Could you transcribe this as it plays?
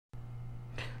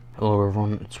Hello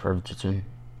everyone, it's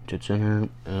private210 here,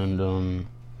 and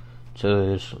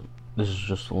today this is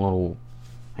just a little,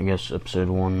 I guess, episode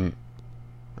 1,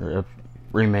 or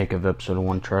remake of episode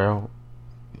 1 tryout,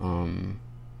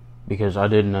 because I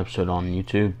did an episode on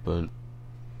YouTube, but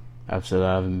after that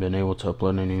I haven't been able to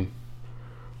upload any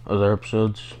other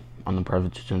episodes on the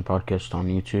private210 podcast on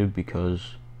YouTube,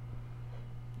 because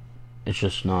it's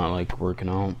just not, like, working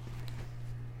out,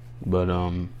 but,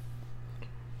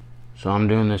 so I'm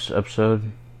doing this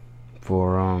episode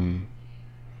for, on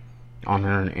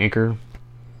here in Anchor.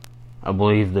 I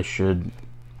believe this should,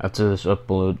 after this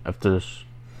episode is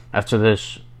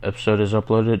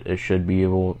uploaded, it should be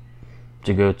able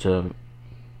to go to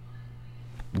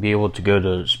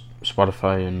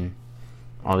Spotify and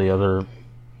all the other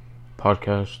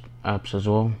podcast apps as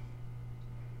well,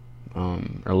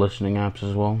 or listening apps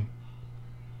as well,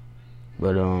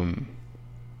 but,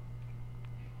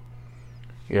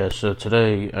 yeah, so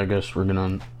today, I guess we're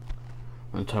gonna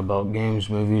talk about games,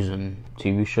 movies, and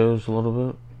TV shows a little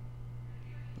bit.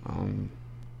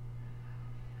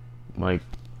 Like,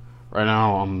 right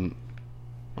now,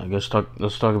 let's talk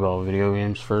about video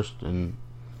games first, and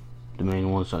the main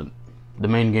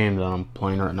game that I'm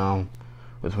playing right now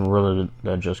with my brother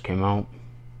that just came out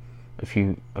a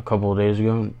couple of days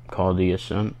ago, called The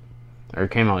Ascent. Or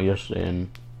it came out yesterday, and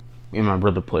me and my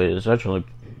brother played it. It's actually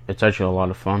a lot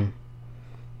of fun.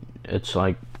 It's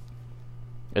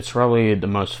probably the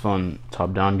most fun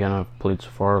top-down game I've played so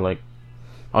far. Like,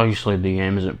 obviously the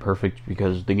game isn't perfect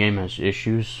because the game has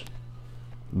issues,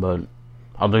 but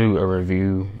I'll do a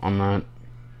review on that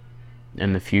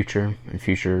in a future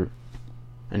episode.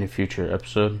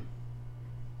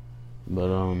 But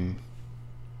the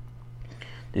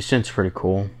Ascent's pretty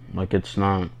cool. Like, it's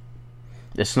not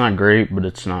great, but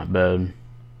it's not bad.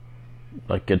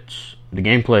 Like, the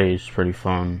gameplay is pretty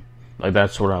fun. Like,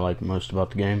 that's what I like most about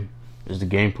the game, is the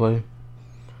gameplay.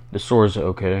 The story's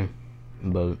okay,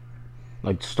 but,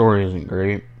 like, the story isn't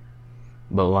great,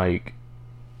 but, like,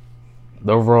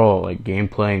 the overall, like,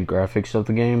 gameplay and graphics of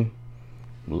the game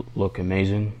look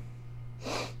amazing,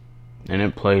 and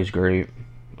it plays great.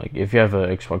 Like, if you have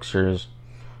an Xbox Series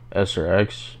S or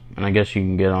X, and I guess you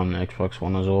can get on the Xbox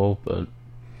One as well, but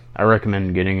I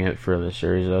recommend getting it for the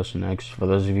Series S and X for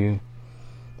those of you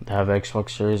that have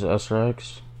Xbox Series S or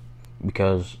X,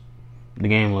 because the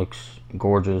game looks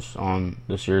gorgeous on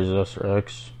the Series S or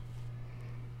X.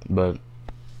 But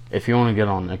if you want to get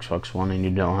on Xbox One and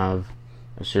you don't have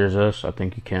a Series S, I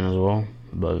think you can as well.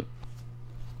 But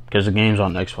because the game's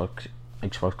on Xbox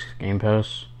Game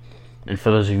Pass, and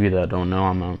for those of you that don't know,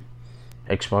 I'm a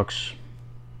Xbox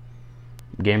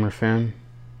gamer fan,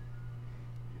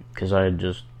 because I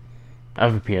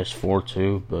have a PS4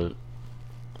 too, but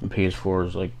the PS4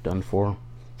 is, like, done for.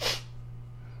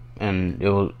 And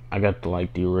I got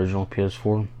the original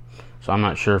PS4, so I'm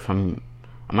not sure if I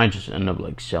might just end up,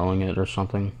 like, selling it or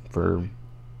something for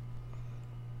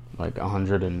like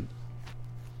 $100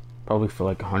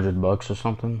 or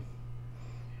something,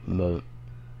 but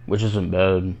which isn't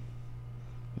bad.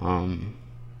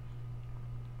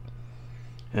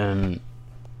 And,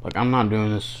 like, I'm not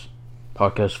doing this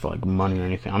podcast for, like, money or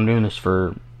anything. I'm doing this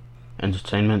for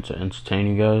entertainment, to entertain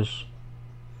you guys,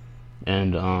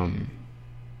 and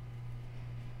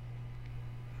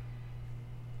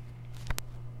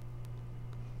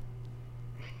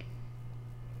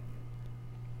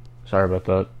sorry about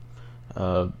that.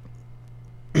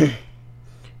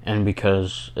 And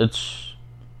because it's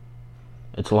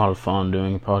a lot of fun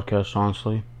doing a podcast,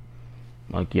 honestly.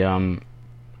 Like, yeah, I'm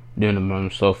doing it by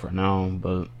myself right now,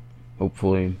 but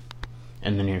hopefully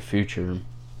in the near future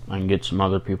I can get some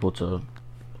other people to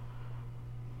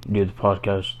do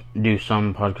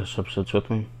some podcast episodes with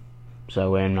me, so that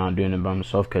way I'm not doing it by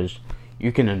myself, because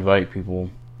you can invite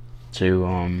people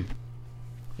to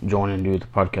join and do the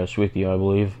podcast with you, I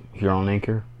believe, here on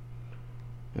Anchor.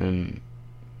 And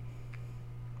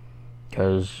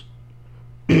because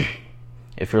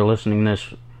if you're listening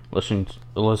to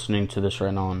this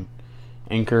right now on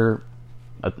Anchor,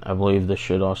 I believe this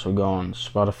should also go on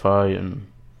Spotify and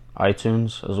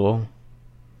iTunes as well,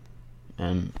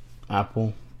 and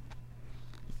Apple.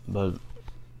 But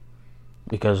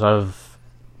because I've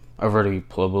already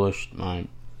published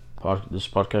this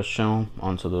podcast channel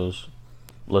onto those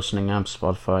listening apps,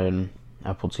 Spotify and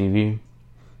Apple TV,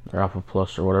 or Apple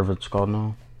Plus, or whatever it's called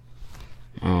now.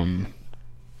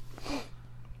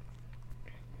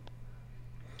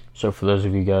 So for those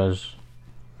of you guys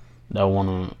that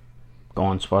want to go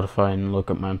on Spotify and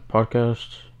look up my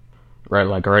podcast,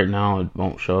 right now it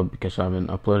won't show up because I haven't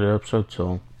uploaded an episode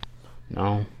till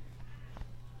now.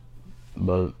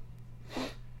 But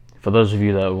for those of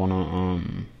you that want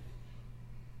to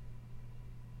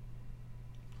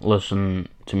listen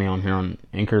to me on here on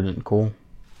Anchor, then cool.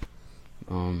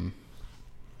 I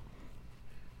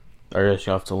guess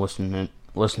you have to listen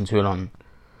to it on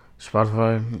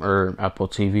Spotify or Apple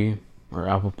TV or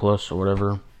Apple Plus or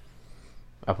whatever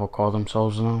Apple call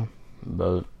themselves now.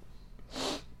 But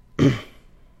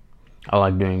I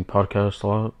like doing podcasts a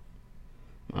lot.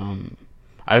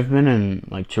 I've been in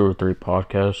like 2 or 3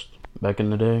 podcasts back in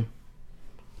the day,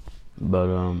 but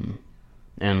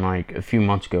and like a few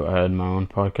months ago I had my own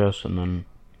podcast, and then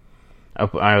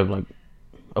I like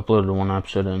uploaded one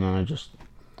episode, and then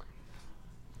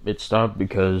it stopped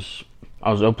because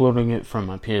I was uploading it from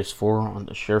my PS4 on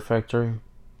the Share Factory,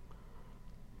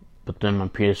 but then my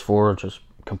PS4 just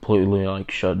completely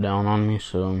like shut down on me,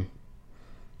 so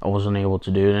I wasn't able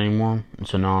to do it anymore. And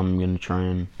so now I'm gonna try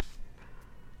and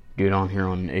do it on here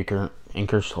on Anchor /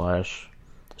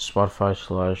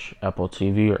 Spotify / Apple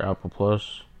TV or Apple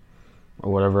Plus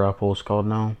or whatever Apple is called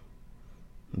now.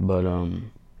 But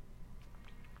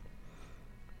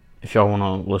if y'all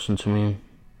wanna listen to me,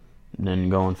 then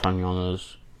go and find me on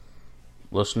those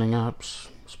listening apps,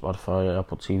 Spotify,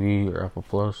 Apple TV, or Apple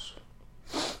Plus.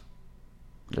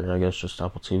 Or I guess just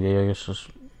Apple TV, I guess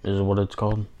is what it's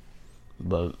called.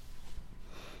 But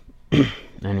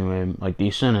anyway, like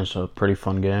Descent is a pretty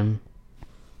fun game.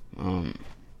 I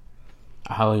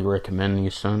highly recommend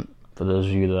Descent for those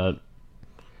of you that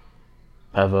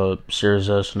have a Series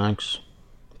S and X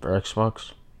for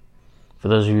Xbox. For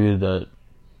those of you that,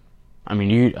 I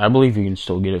believe you can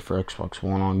still get it for Xbox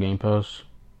One on Game Pass.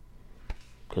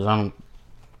 Because I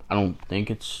don't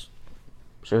think it's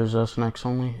Series S and X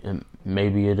only, and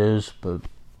maybe it is, but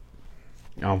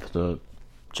I'll have to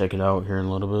check it out here in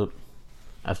a little bit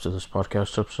after this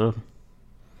podcast episode.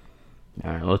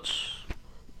 Alright,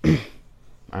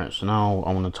 so now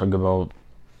I want to talk about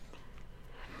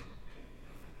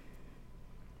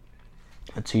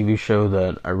a TV show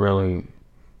that I really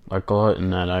like a lot,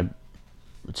 and the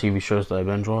TV shows that I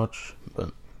binge watch.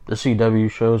 But the CW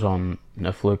shows on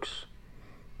Netflix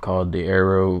called The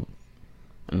Arrow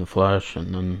and The Flash,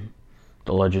 and then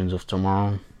The Legends of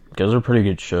Tomorrow, because they're pretty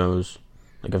good shows.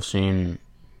 Like I've seen,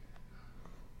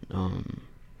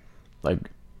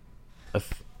 like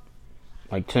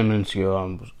 10 minutes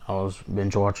ago, I was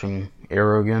binge watching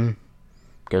Arrow again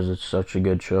because it's such a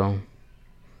good show.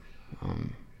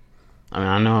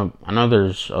 I know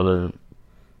there's other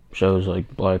shows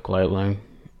like Black Lightning.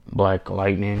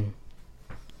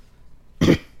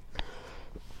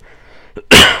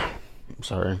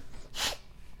 Sorry.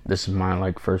 This is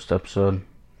my first episode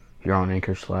here on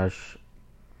Anchor /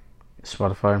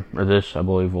 Spotify, or this I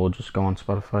believe will just go on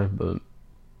Spotify, but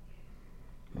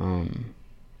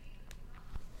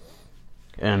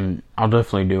and I'll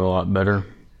definitely do a lot better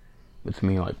with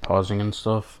me pausing and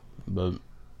stuff, but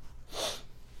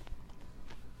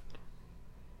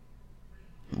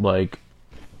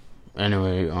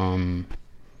anyway,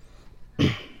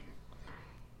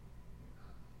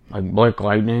 Black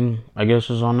Lightning, I guess,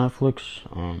 is on Netflix.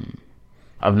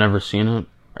 I've never seen it.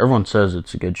 Everyone says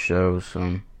it's a good show,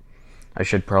 so I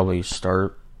should probably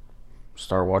start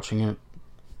watching it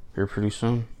here pretty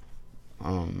soon.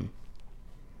 In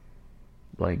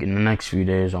the next few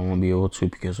days I won't be able to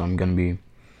because I'm gonna be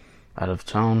out of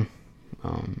town.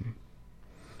 I'm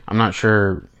not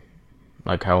sure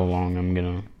how long I'm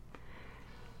gonna,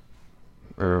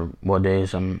 or what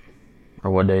days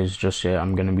just yet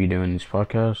I'm gonna be doing these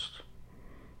podcasts,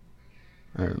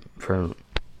 or for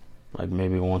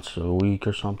maybe once a week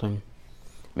or something.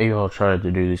 Maybe I'll try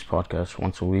to do these podcasts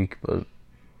once a week, but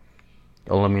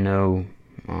y'all let me know.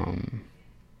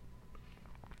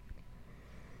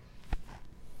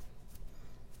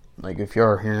 If you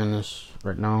are hearing this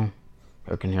right now,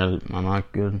 I can hear my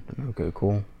mic good. Okay,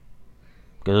 cool.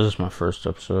 Because this is my first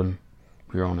episode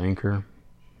here on Anchor,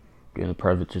 doing the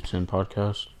private210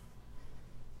 podcast.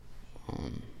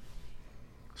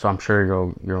 So I'm sure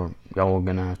y'all are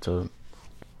gonna have to.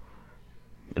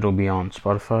 It'll be on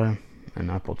Spotify and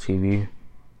Apple TV.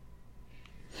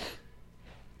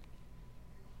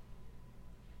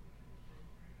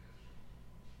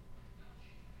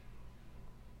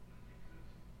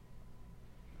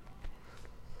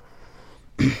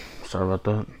 Sorry about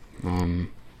that. And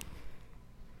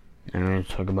I'm gonna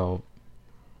talk about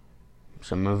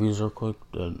some movies real quick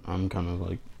that I'm kind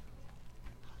of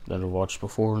that I've watched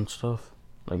before and stuff.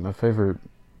 My favorite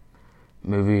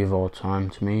movie of all time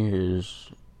to me is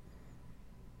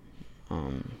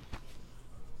my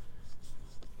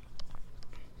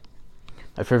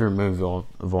favorite movie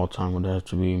of all time would have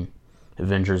to be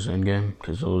Avengers Endgame,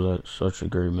 because it was such a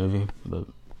great movie.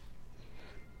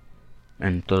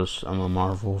 And thus I'm a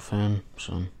Marvel fan,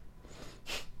 so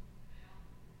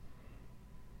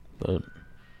But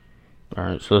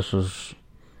alright, so this was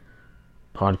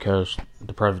the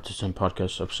private210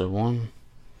 podcast episode 1.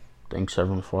 Thanks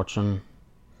everyone for watching.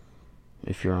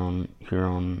 If you're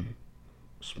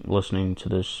listening to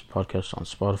this podcast on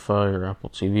Spotify or Apple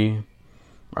TV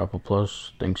or Apple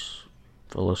Plus, thanks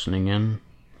for listening in.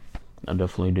 I'll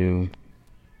definitely do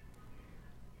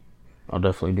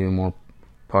more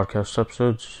podcast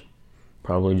episodes,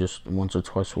 probably just once or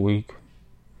twice a week.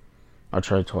 I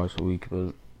try twice a week,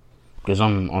 but because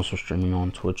I'm also streaming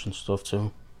on Twitch and stuff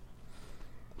too.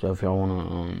 So if y'all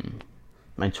wanna,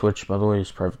 my Twitch, by the way,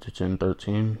 is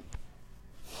private21013.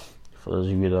 For those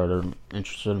of you that are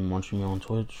interested in watching me on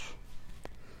Twitch,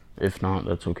 if not,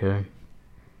 that's okay.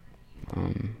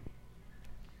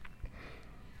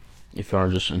 If y'all are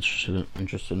just interested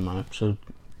in my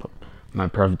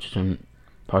private210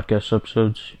 podcast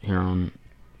episodes here on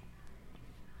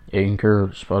Anchor or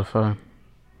Spotify,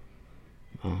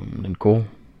 then cool.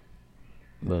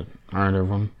 But alright,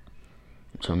 everyone.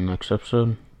 Until the next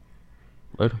episode.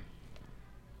 Later.